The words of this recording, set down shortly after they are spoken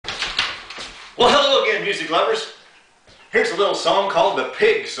Well, hello again, music lovers. Here's a little song called the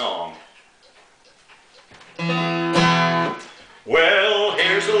Pig Song. Well,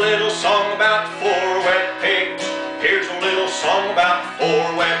 here's a little song about 4 wet pigs. Here's a little song about 4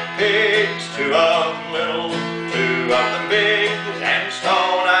 wet pigs. 2 of them little, 2 of them big, and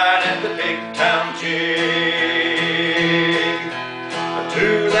stone-eyed at the pig town jig. The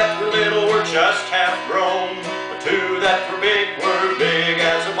 2 that were little were just half grown. The 2 that were big were big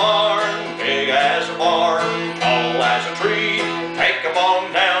as a barn, big as a barn, tall as a tree. Take them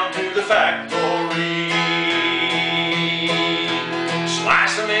on down to the factory.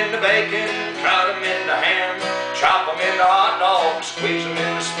 Slice them into bacon, cut them into ham, chop them into hot dogs, squeeze them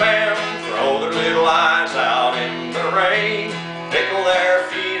into Spam. Throw their little eyes out in the rain, pickle their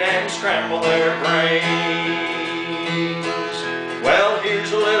feet and scramble their brains. Well,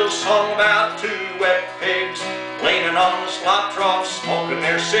 here's a little song about 2 wet pigs, leaning on the slop trough, smoking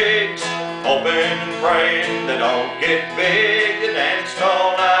their cigs, hoping and praying they don't get big. They danced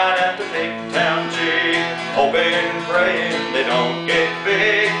all night at the pig town jig, hoping and praying they don't get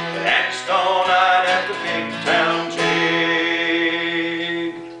big. They danced all night at the pig town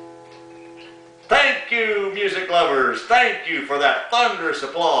jig. Thank you, music lovers. Thank you for that thunderous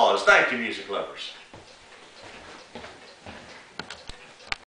applause. Thank you, music lovers.